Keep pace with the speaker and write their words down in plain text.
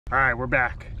All right, we're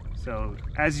back. So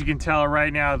as you can tell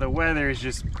right now, the weather is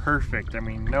just perfect. I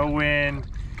mean, no wind.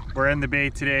 We're in the bay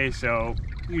today, so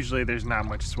usually there's not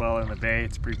much swell in the bay.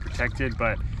 It's pretty protected,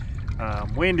 but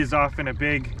wind is often a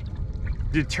big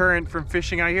deterrent from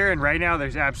fishing out here, and right now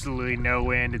there's absolutely no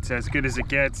wind. It's as good as it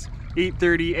gets.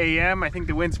 8:30 a.m. I think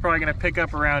the wind's probably gonna pick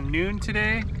up around noon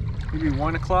today, maybe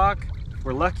 1 o'clock.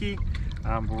 We're lucky.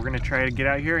 But we're gonna try to get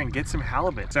out here and get some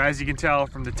halibut. So as you can tell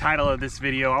from the title of this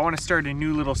video, I wanna start a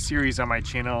new little series on my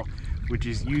channel, which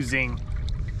is using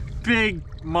big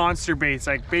monster baits,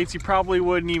 like baits you probably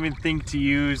wouldn't even think to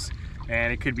use.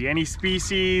 And it could be any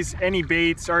species, any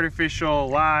baits, artificial,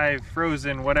 live,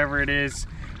 frozen, whatever it is.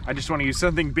 I just wanna use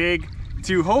something big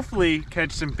to hopefully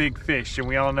catch some big fish. And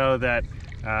we all know that,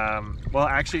 well,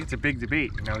 actually it's a big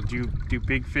debate. You know, do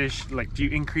big fish, like, do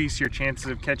you increase your chances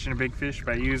of catching a big fish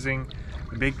by using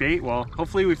a big bait? Well,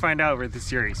 hopefully we find out with the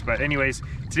series. But anyways,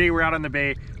 today we're out on the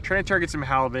bay trying to target some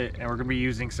halibut, and we're gonna be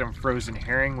using some frozen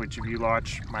herring, which if you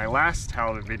watch my last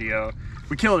halibut video,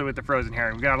 we killed it with the frozen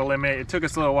herring. We got a limit. It took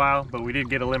us a little while, but we did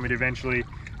get a limit eventually.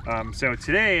 So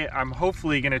today I'm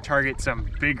hopefully gonna target some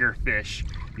bigger fish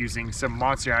using some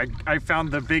monster. I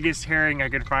found the biggest herring I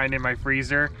could find in my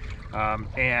freezer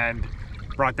and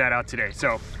brought that out today.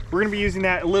 So we're gonna be using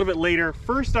that a little bit later.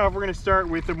 First off, we're gonna start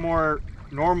with the more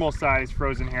normal size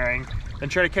frozen herring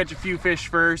and try to catch a few fish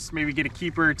first, maybe get a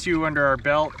keeper or two under our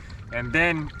belt, and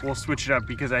then we'll switch it up,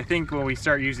 because I think when we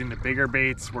start using the bigger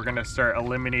baits, we're gonna start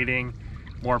eliminating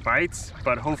more bites,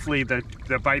 but hopefully the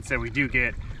bites that we do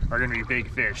get are gonna be big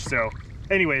fish. So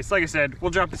anyways, like I said,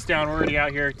 we'll drop this down. We're already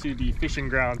out here to the fishing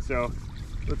ground, so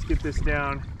let's get this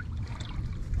down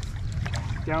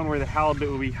where the halibut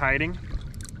will be hiding.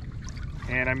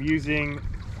 And I'm using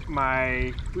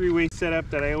my three-way setup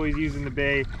that I always use in the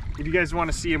bay. If you guys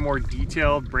want to see a more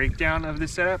detailed breakdown of the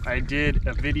setup, I did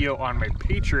a video on my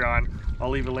Patreon. I'll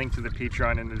leave a link to the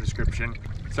Patreon in the description.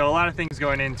 So a lot of things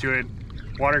going into it: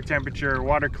 water temperature,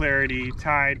 water clarity,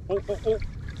 tide. Oh,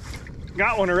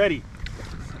 got one already.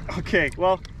 Okay,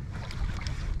 well,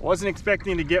 I wasn't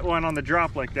expecting to get one on the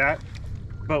drop like that,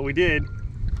 but we did.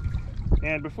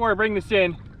 And before I bring this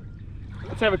in,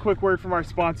 let's have a quick word from our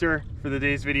sponsor for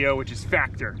today's video, which is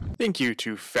Factor. Thank you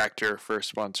to Factor for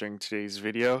sponsoring today's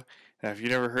video. Now, if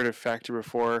you've never heard of Factor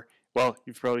before, well,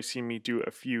 you've probably seen me do a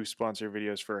few sponsor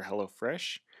videos for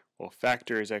HelloFresh. Well,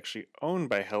 Factor is actually owned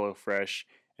by HelloFresh,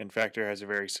 and Factor has a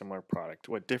very similar product.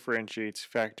 What differentiates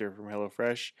Factor from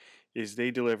HelloFresh is they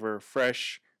deliver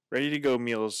fresh, ready-to-go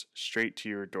meals straight to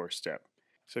your doorstep.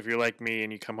 So if you're like me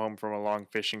and you come home from a long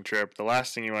fishing trip, the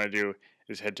last thing you want to do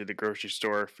is head to the grocery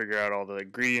store, figure out all the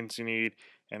ingredients you need,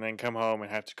 and then come home and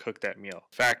have to cook that meal.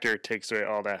 Factor takes away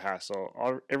all that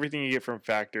hassle. Everything you get from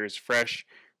Factor is fresh,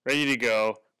 ready to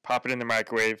go, pop it in the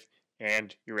microwave,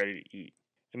 and you're ready to eat.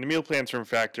 And the meal plans from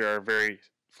Factor are very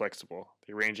flexible.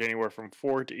 They range anywhere from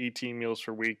 4 to 18 meals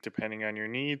per week depending on your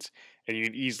needs, and you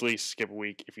can easily skip a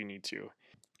week if you need to.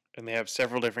 And they have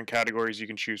several different categories you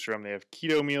can choose from. They have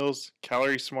keto meals,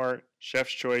 calorie smart,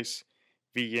 chef's choice,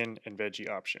 vegan, and veggie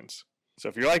options. So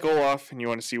if you're like Olaf and you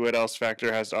want to see what else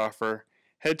Factor has to offer,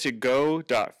 head to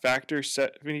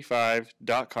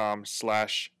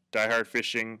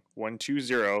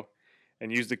go.factor75.com/diehardfishing120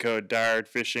 and use the code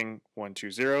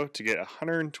diehardfishing120 to get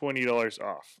 $120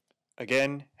 off.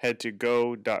 Again, head to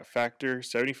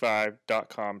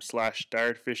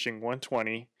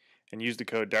go.factor75.com/diehardfishing120 and use the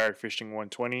code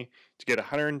diehardfishing120 to get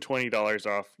 $120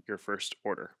 off your first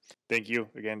order. Thank you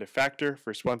again to Factor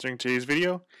for sponsoring today's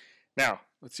video. Now,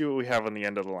 let's see what we have on the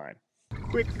end of the line.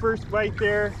 Quick first bite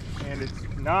there, and it's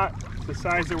not the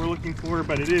size that we're looking for,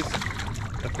 but it is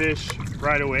a fish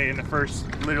right away in the first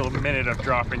little minute of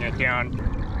dropping it down.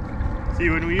 See,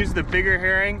 when we use the bigger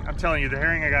herring, I'm telling you, the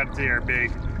herring I got today are big.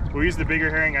 When we use the bigger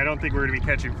herring, I don't think we're gonna be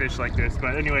catching fish like this.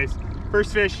 But anyways,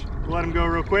 first fish, we'll let him go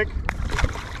real quick.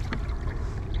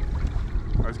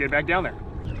 Let's get back down there.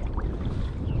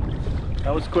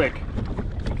 That was quick.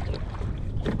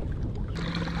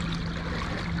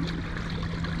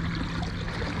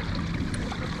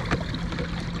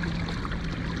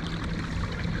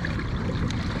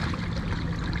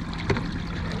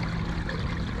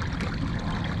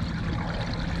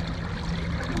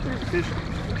 Fish.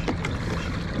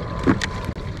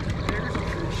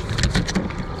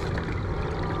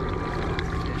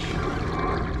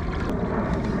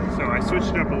 So I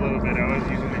switched it up a little bit. I was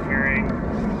using the herring,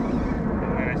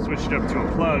 and then I switched it up to a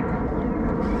plug. The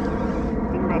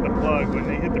thing about the plug, when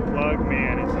they hit the plug,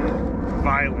 man, it's a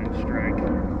violent strike.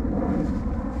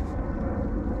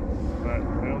 But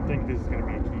I don't think this is going to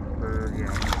be a keeper.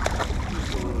 Yeah,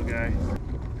 just a little guy.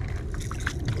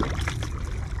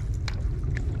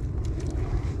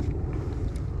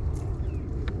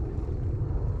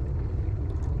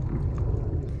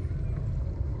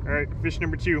 All right, fish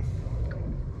number 2.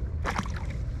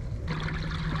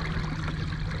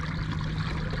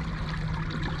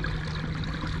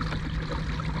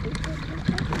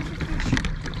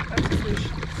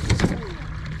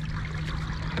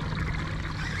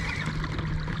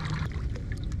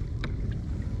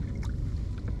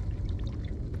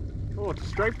 Oh, it's a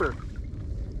striper.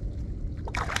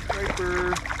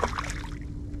 Striper.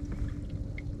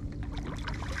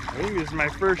 I think this is my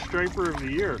first striper of the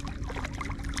year.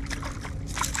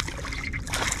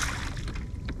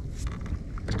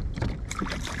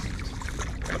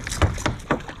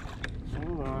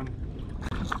 Hold on.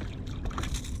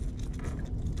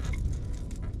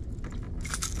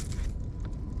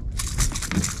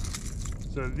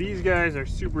 So these guys are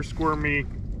super squirmy.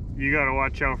 You gotta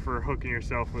watch out for hooking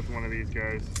yourself with one of these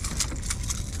guys.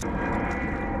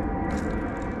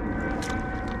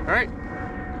 Alright.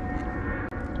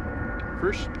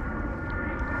 First,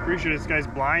 pretty sure this guy's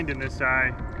blind in this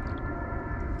eye.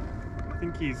 I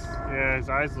think yeah, his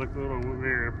eyes look a little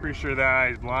weird. I'm pretty sure that eye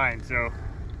is blind. So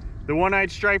the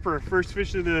one-eyed striper, first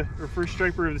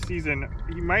striper of the season,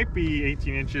 he might be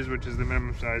 18 inches, which is the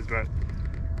minimum size, but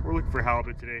we're looking for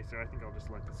halibut today, so I think I'll just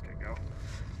let this guy go.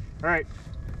 Alright.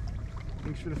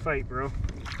 Thanks for the fight, bro.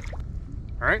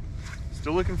 Alright,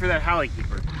 still looking for that halie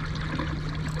keeper.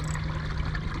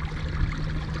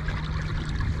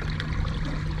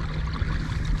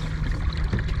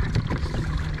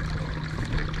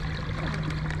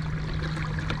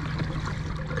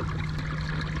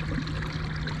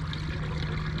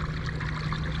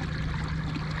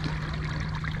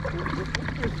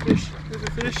 There's a fish, there's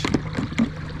a fish.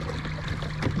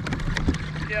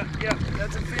 Yeah,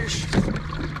 that's a fish.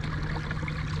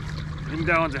 I think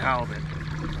that one's a halibut.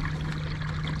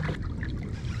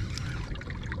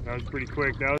 That was pretty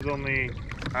quick. That was only,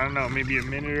 I don't know, maybe a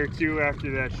minute or 2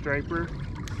 after that striper.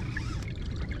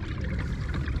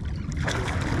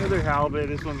 Another halibut.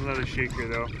 This one's another shaker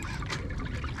though.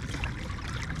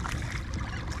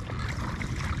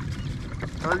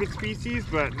 Target species,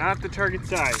 but not the target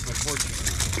size, unfortunately.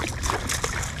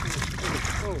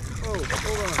 Oh,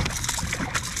 hold on.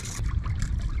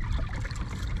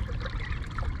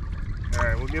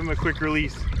 Alright, we'll give him a quick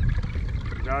release.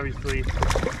 He's obviously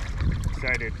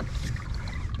excited.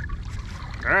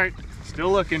 Alright,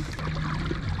 still looking.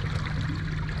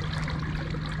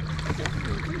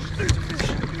 There's a fish.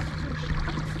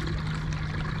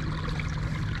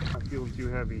 Not feeling too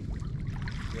heavy.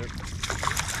 Yep.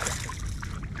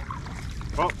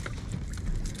 Well,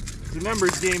 it's a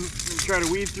numbers game. We'll try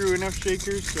to weed through enough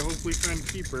shakers to hopefully find a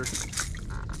keeper.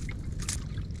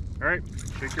 Alright,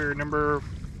 shaker number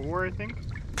 4, I think.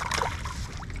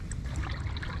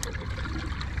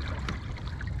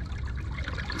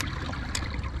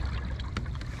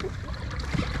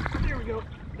 There we go.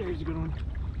 There's a good one.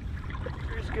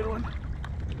 There's a good one.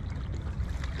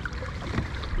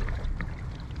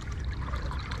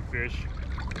 Fish.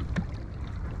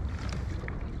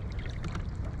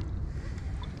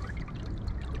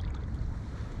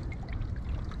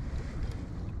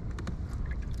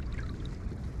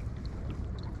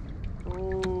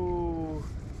 Oh,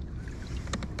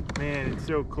 man, it's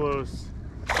so close.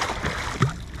 I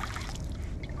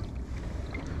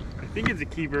think it's a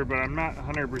keeper, but I'm not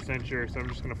 100% sure, so I'm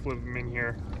just going to flip him in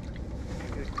here.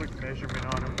 Get a quick measurement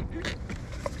on him.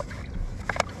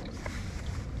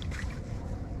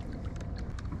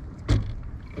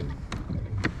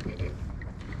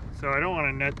 So I don't want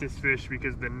to net this fish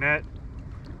because the net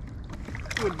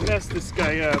would mess this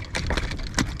guy up.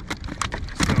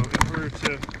 So in order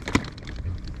to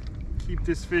keep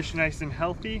this fish nice and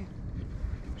healthy,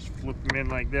 just flip him in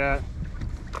like that.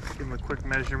 Give him a quick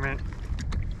measurement.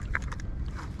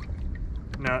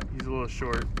 No, he's a little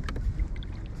short.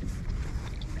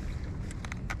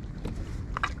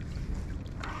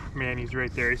 Man, he's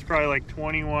right there. He's probably like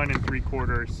 21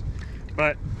 3/4,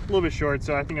 but a little bit short,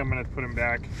 so I think I'm gonna put him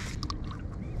back.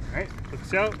 All right,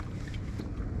 looks out.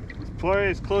 It's probably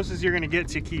as close as you're gonna get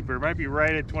to keeper. Might be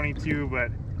right at 22,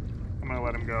 but I'm gonna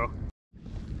let him go.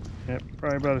 Yep,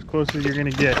 probably about as close as you're gonna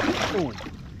get. Ooh.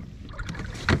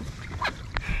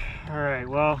 All right,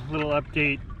 well, little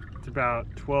update. It's about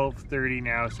 12:30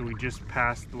 now, so we just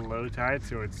passed the low tide,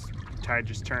 so the tide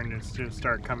just turned and it's just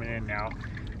start coming in now.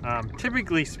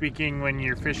 Typically speaking, when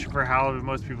you're fishing for halibut,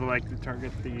 most people like to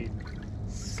target the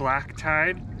slack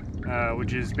tide,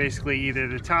 which is basically either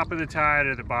the top of the tide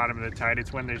or the bottom of the tide.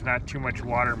 It's when there's not too much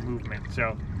water movement.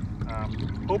 So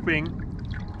hoping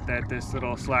that this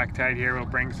little slack tide here will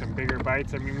bring some bigger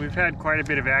bites. I mean, we've had quite a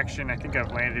bit of action. I think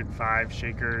I've landed 5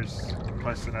 shakers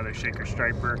plus another shaker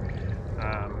striper.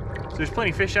 So there's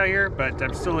plenty of fish out here, but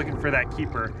I'm still looking for that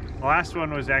keeper. The last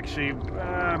one was actually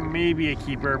maybe a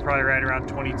keeper, probably right around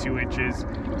 22 inches,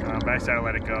 but I decided to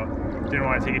let it go. Didn't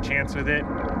want to take a chance with it.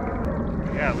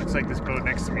 Yeah, it looks like this boat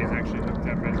next to me is actually hooked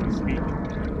up as we speak.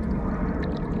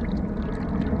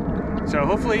 So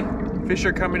hopefully fish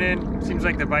are coming in. Seems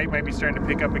like the bite might be starting to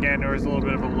pick up again. There was a little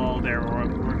bit of a lull there where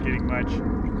we weren't getting much.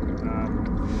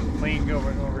 Plane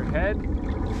going overhead.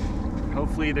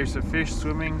 Hopefully there's some fish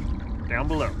swimming down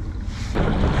below.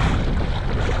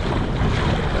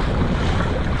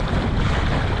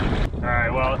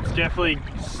 Alright, well, it's definitely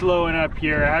slowing up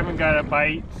here. I haven't got a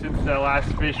bite since the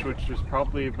last fish, which was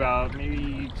probably about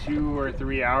maybe 2 or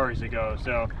 3 hours ago.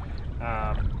 So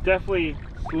definitely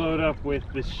slowed up with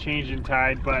this change in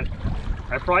tide, but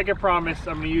I probably can promise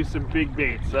I'm going to use some big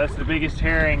baits. So that's the biggest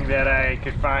herring that I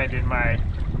could find in my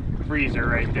freezer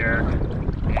right there.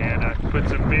 And I put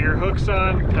some bigger hooks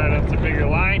on, tied up some bigger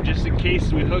line just in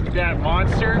case we hook that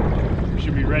monster. We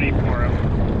should be ready for him.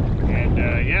 And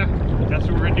yeah, that's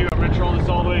what we're gonna do. I'm gonna troll this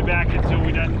all the way back until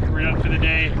we're done for the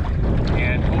day,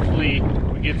 and hopefully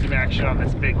we get some action on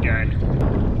this big guy.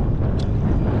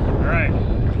 All right,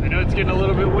 I know it's getting a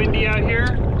little bit windy out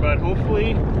here, but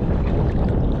hopefully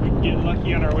we can get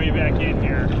lucky on our way back in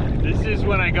here. This is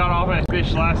when I got all my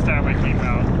fish last time I came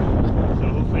out, so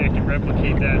hopefully I can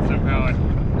replicate that somehow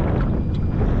and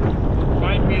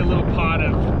find me a little pot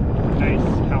of nice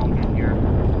halibut here.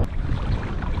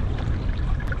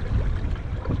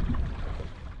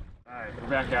 Alright, we're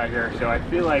back out here. So I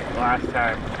feel like last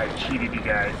time I cheated you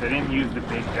guys. I didn't use the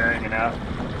big herring enough.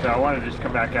 So I wanted to just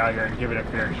come back out here and give it a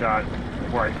fair shot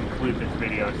before I conclude this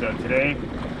video. So today,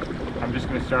 I'm just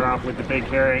going to start off with the big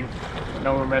herring.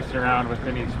 No more messing around with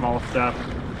any small stuff.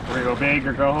 We're going to go big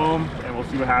or go home, and we'll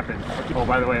see what happens. Oh,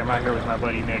 by the way, I'm out here with my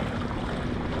buddy Nick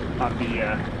on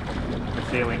the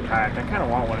sailing kayak. I kind of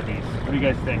want one of these. What do you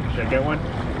guys think? Should I get one?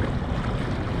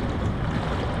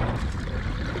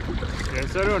 Yeah,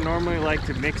 so I don't normally like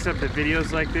to mix up the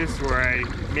videos like this where I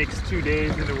mix 2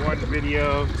 days into one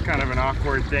video. It's kind of an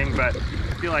awkward thing, but I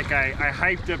feel like I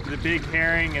hyped up the big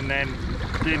herring and then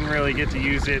didn't really get to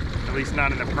use it, at least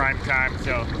not in the prime time,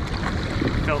 so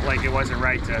felt like it wasn't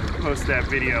right to post that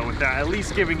video without at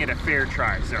least giving it a fair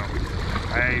try. So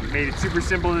I made it super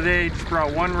simple today, just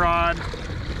brought one rod.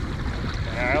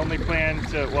 I only plan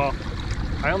to, well,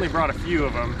 I only brought a few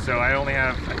of them, so I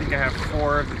think I have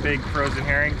 4 of the big frozen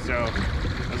herring, so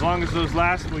as long as those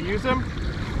last, we'll use them,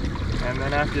 and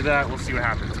then after that, we'll see what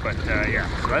happens. But yeah,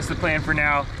 so that's the plan for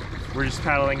now. We're just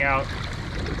paddling out.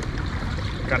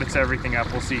 Got to set everything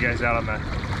up. We'll see you guys out on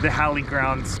the Halley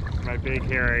grounds. My big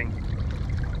herring.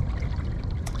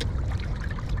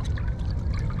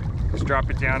 Just drop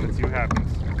it down and see what happens.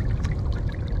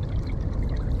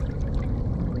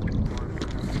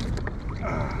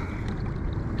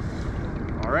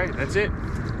 All right, that's it.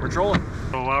 We're trolling.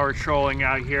 So while we're trolling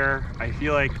out here, I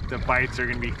feel like the bites are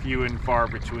gonna be few and far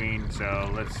between.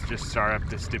 So let's just start up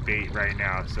this debate right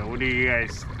now. So what do you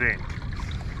guys think?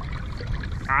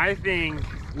 I think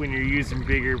when you're using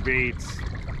bigger baits,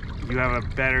 you have a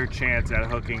better chance at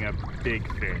hooking a big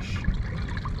fish.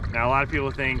 Now, a lot of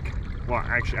people think, well,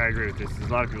 actually, I agree with this.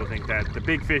 A lot of people think that the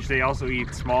big fish, they also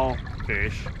eat small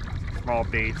fish, small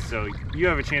baits. So you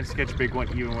have a chance to catch a big one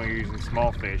even when you're using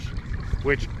small fish,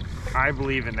 which I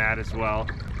believe in that as well.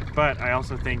 But I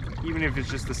also think even if it's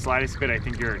just the slightest bit, I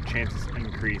think your chances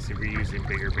increase if you're using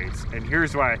bigger baits. And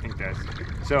here's why I think this.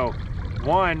 So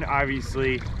one,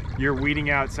 obviously, you're weeding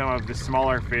out some of the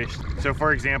smaller fish. So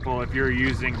for example, if you're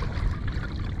using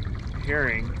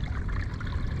herring,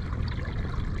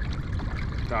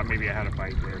 thought maybe I had a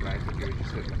bite there, but I think it was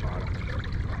just hitting the bottom.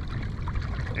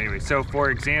 Anyway, so for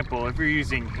example, if you're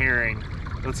using herring,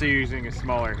 let's say you're using a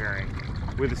smaller herring.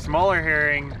 With a smaller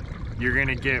herring, you're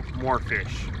gonna get more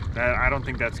fish. I don't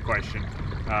think that's a question.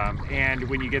 And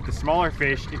when you get the smaller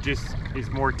fish, it just is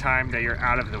more time that you're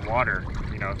out of the water.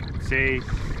 You know, say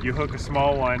you hook a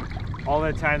small one, all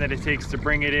that time that it takes to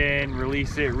bring it in,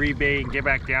 release it, rebait, and get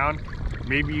back down,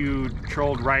 maybe you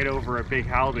trolled right over a big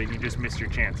halibut and you just missed your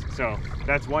chance. So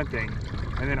that's one thing.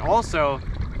 And then also,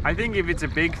 I think if it's a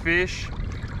big fish,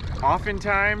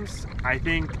 oftentimes I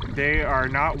think they are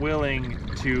not willing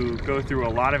to go through a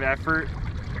lot of effort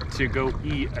to go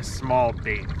eat a small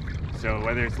bait. So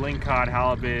whether it's lingcod,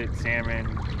 halibut, salmon,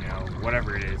 you know,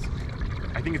 whatever it is,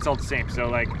 I think it's all the same. So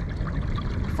like,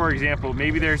 for example,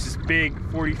 maybe there's this big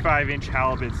 45-inch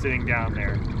halibut sitting down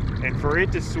there, and for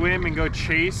it to swim and go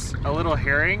chase a little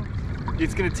herring,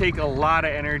 it's gonna take a lot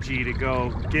of energy to go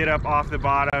get up off the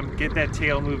bottom, get that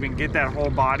tail moving, get that whole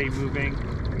body moving.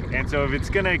 And so if it's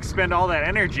gonna expend all that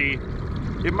energy,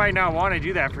 it might not want to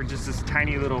do that for just this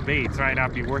tiny little bait. It might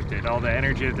not be worth it. All the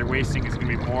energy that they're wasting is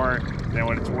going to be more than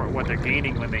what they're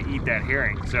gaining when they eat that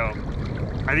herring. So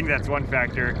I think that's one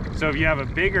factor. So if you have a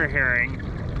bigger herring,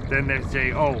 then they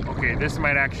say, oh, okay, this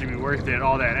might actually be worth it.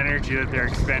 All that energy that they're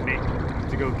expending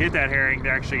to go get that herring,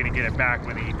 they're actually going to get it back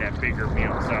when they eat that bigger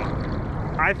meal. So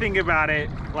I think about it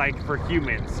like for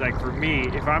humans. Like for me,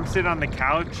 if I'm sitting on the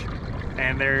couch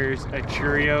and there's a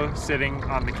Cheerio sitting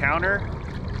on the counter,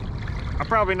 I'm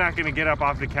probably not going to get up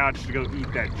off the couch to go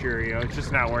eat that Cheerio. It's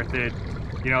just not worth it.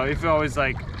 You know, if it was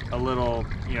like a little,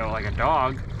 you know, like a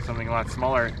dog, something a lot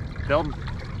smaller, they'll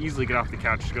easily get off the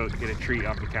couch to go get a treat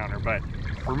off the counter. But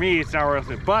for me, it's not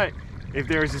worth it. But if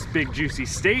there's this big juicy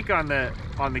steak on the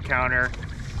counter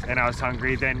and I was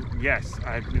hungry, then yes,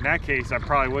 in that case, I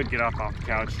probably would get up off the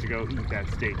couch to go eat that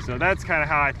steak. So that's kind of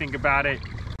how I think about it.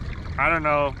 I don't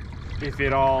know if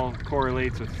it all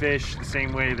correlates with fish the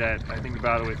same way that I think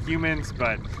about it with humans,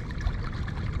 but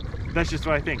that's just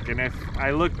what I think. And if I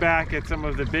look back at some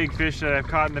of the big fish that I've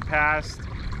caught in the past,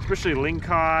 especially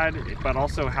lingcod, but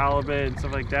also halibut and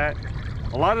stuff like that,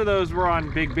 a lot of those were on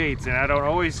big baits, and I don't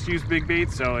always use big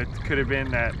baits, so it could have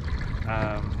been that,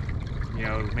 you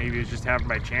know, maybe it's just having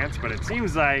my chance, but it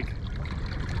seems like,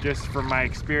 just from my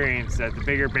experience, that the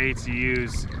bigger baits you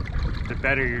use, the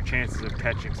better your chances of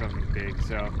catching something big.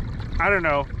 So I don't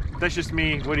know, that's just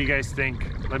me. What do you guys think?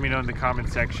 Let me know in the comment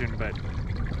section. But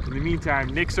in the meantime,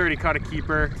 Nick's already caught a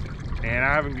keeper, and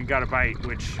I haven't got a bite,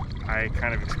 which I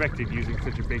kind of expected using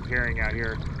such a big herring out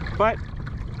here. But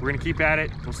we're gonna keep at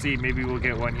it. We'll see, maybe we'll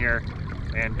get one here.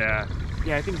 And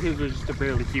yeah, I think his was just a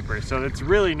barely keeper. So that's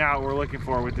really not what we're looking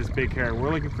for with this big herring.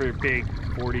 We're looking for a big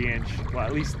 40-inch, well,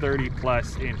 at least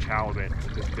 30+ inch halibut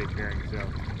with this big herring. So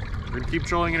we're gonna keep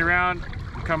trolling it around.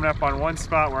 I'm coming up on one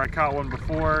spot where I caught one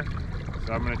before.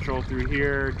 So I'm gonna troll through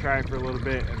here, try it for a little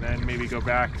bit, and then maybe go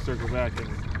back, circle back, and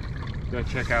go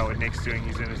check out what Nick's doing.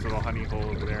 He's in his little honey hole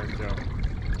over there. So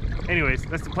anyways,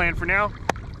 that's the plan for now.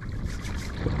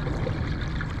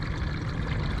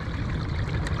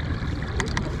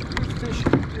 There's fish,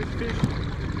 there's fish.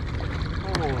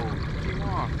 Oh, came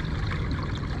off.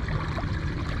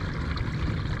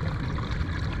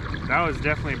 That was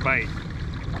definitely a bite.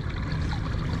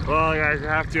 Well, I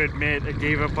have to admit, I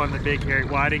gave up on the big herring.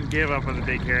 Well, I didn't give up on the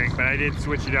big herring, but I did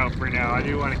switch it out for now. I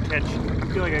do want to catch, I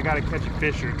feel like I got to catch a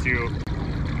fish or two.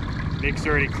 Nick's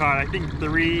already caught, I think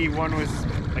 3. One was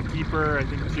a keeper, I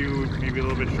think 2, maybe a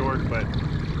little bit short, but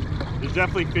there's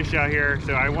definitely fish out here.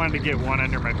 So I wanted to get one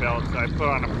under my belt, so I put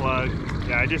on a plug.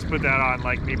 Yeah, I just put that on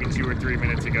like maybe 2 or 3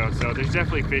 minutes ago. So there's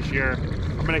definitely fish here.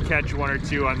 I'm gonna catch 1 or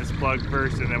 2 on this plug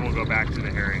first, and then we'll go back to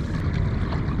the herring.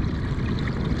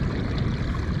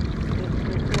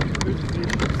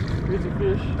 There's a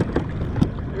fish.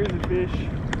 There's a fish.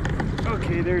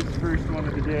 Okay, there's the first one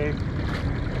of the day.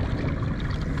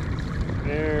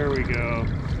 There we go.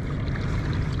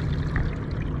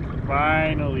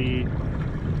 Finally.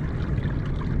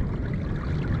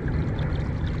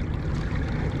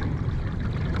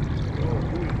 Oh,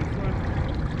 who is this one?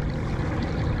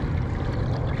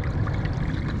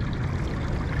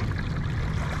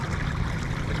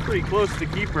 It's pretty close to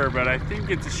keeper, but I think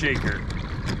it's a shaker.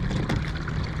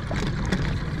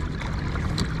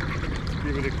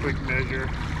 Give it a quick measure.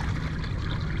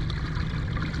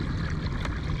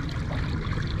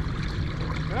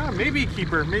 Ah, maybe a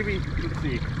keeper, maybe, let's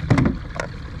see.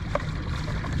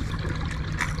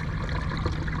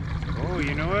 Oh,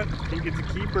 you know what? I think it's a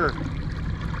keeper.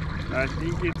 I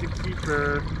think it's a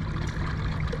keeper.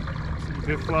 If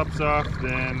it flops off,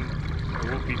 then I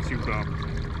won't be too bummed.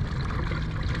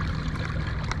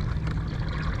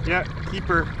 Yeah,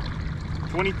 keeper.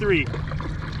 23. All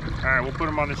right, we'll put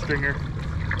him on the stringer.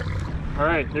 All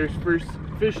right, there's first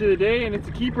fish of the day, and it's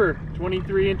a keeper.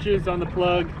 23 inches on the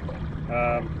plug.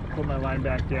 Put my line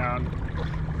back down.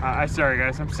 Sorry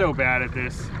guys, I'm so bad at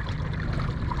this.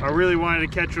 I really wanted to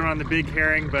catch one on the big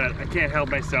herring, but I can't help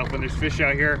myself. When there's fish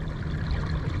out here,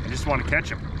 I just want to catch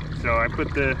them. So I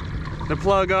put the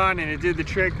plug on, and it did the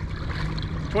trick.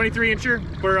 23 incher,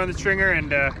 put her on the stringer, and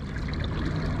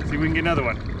see if we can get another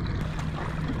one.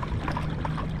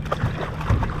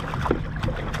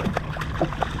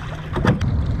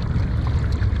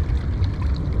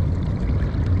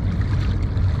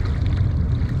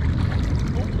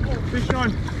 Fish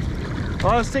on. Oh,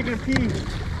 I was taking a pee.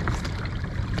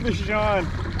 Fish on.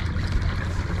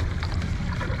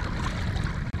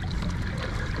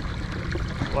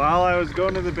 While I was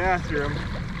going to the bathroom,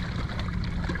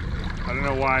 I don't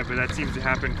know why, but that seems to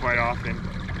happen quite often.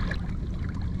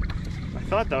 I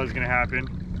thought that was gonna happen.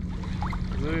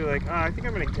 I was literally like, I think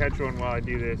I'm gonna catch one while I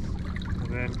do this.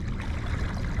 And then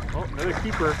Oh, another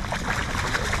keeper.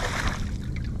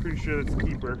 Pretty sure that's a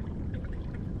keeper.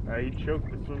 He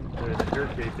choked this one with the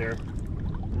jerk bait there.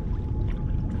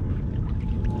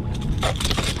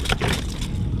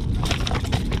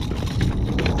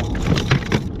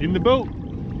 In the boat.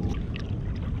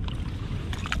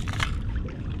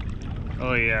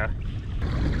 Oh yeah.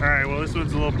 Alright, well this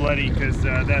one's a little bloody because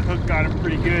that hook got him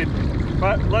pretty good.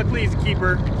 But luckily he's a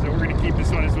keeper, so we're going to keep this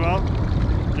one as well.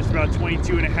 Just about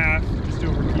 22 and a half, just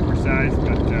over keeper size,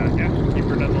 but yeah,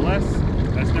 keeper nonetheless.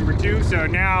 That's number 2. So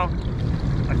now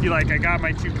I feel like I got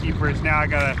my 2 keepers. Now I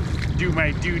gotta do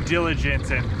my due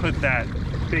diligence and put that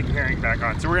big herring back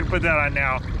on. So we're gonna put that on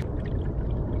now.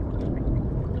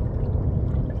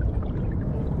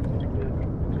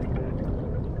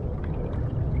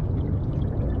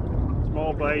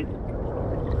 Small bite.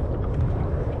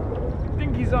 I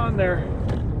think he's on there.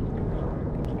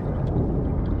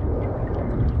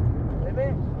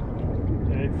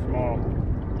 It's small.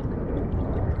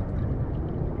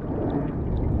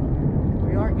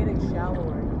 We are getting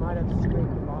shallower. You might have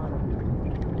scraped the bottom.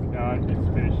 No, it's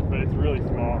fish, but it's really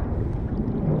small.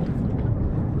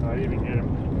 I didn't even get him.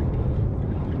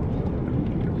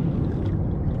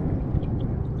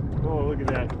 Oh, look at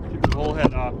that. Took his whole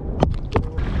head off.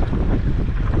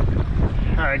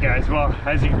 Alright guys, well,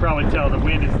 as you can probably tell, the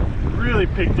wind has really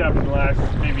picked up in the last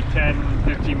maybe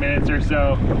 10-15 minutes or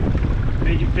so.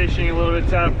 Making fishing a little bit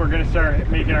tough. We're going to start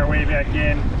making our way back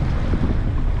in.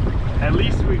 At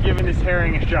least we've given this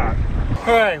herring a shot.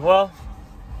 Alright, well,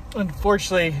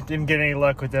 unfortunately didn't get any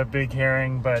luck with that big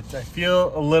herring, but I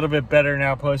feel a little bit better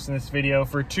now posting this video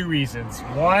for 2 reasons.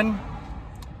 One,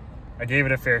 I gave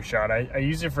it a fair shot. I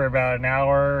used it for about an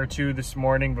hour or 2 this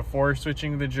morning before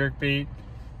switching to the jerkbait.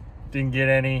 Didn't get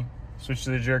any. Switched to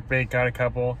the jerkbait, got a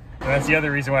couple. And that's the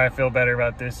other reason why I feel better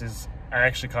about this is I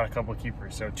actually caught a couple of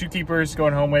keepers. So 2 keepers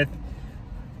going home with.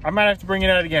 I might have to bring it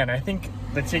out again. I think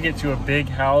the ticket to a big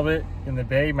halibut in the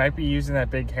bay might be using that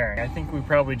big herring. I think we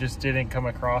probably just didn't come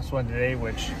across one today,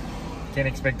 which can't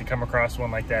expect to come across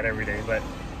one like that every day. But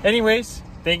anyways,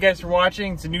 thank you guys for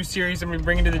watching. It's a new series I'm gonna be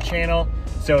bringing to the channel.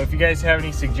 So if you guys have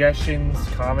any suggestions,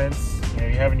 comments,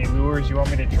 you have any lures you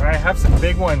want me to try, I have some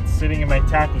big ones sitting in my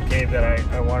tackle cave that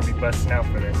I want to be busting out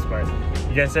for this. But if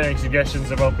you guys have any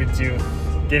suggestions, I'm open to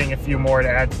getting a few more to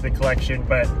add to the collection.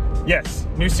 But yes,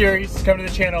 new series coming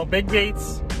to the channel, big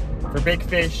baits for big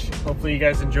fish. Hopefully you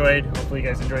guys enjoyed. Hopefully you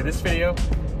guys enjoyed this video,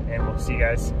 and we'll see you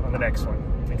guys on the next one.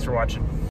 Thanks for watching.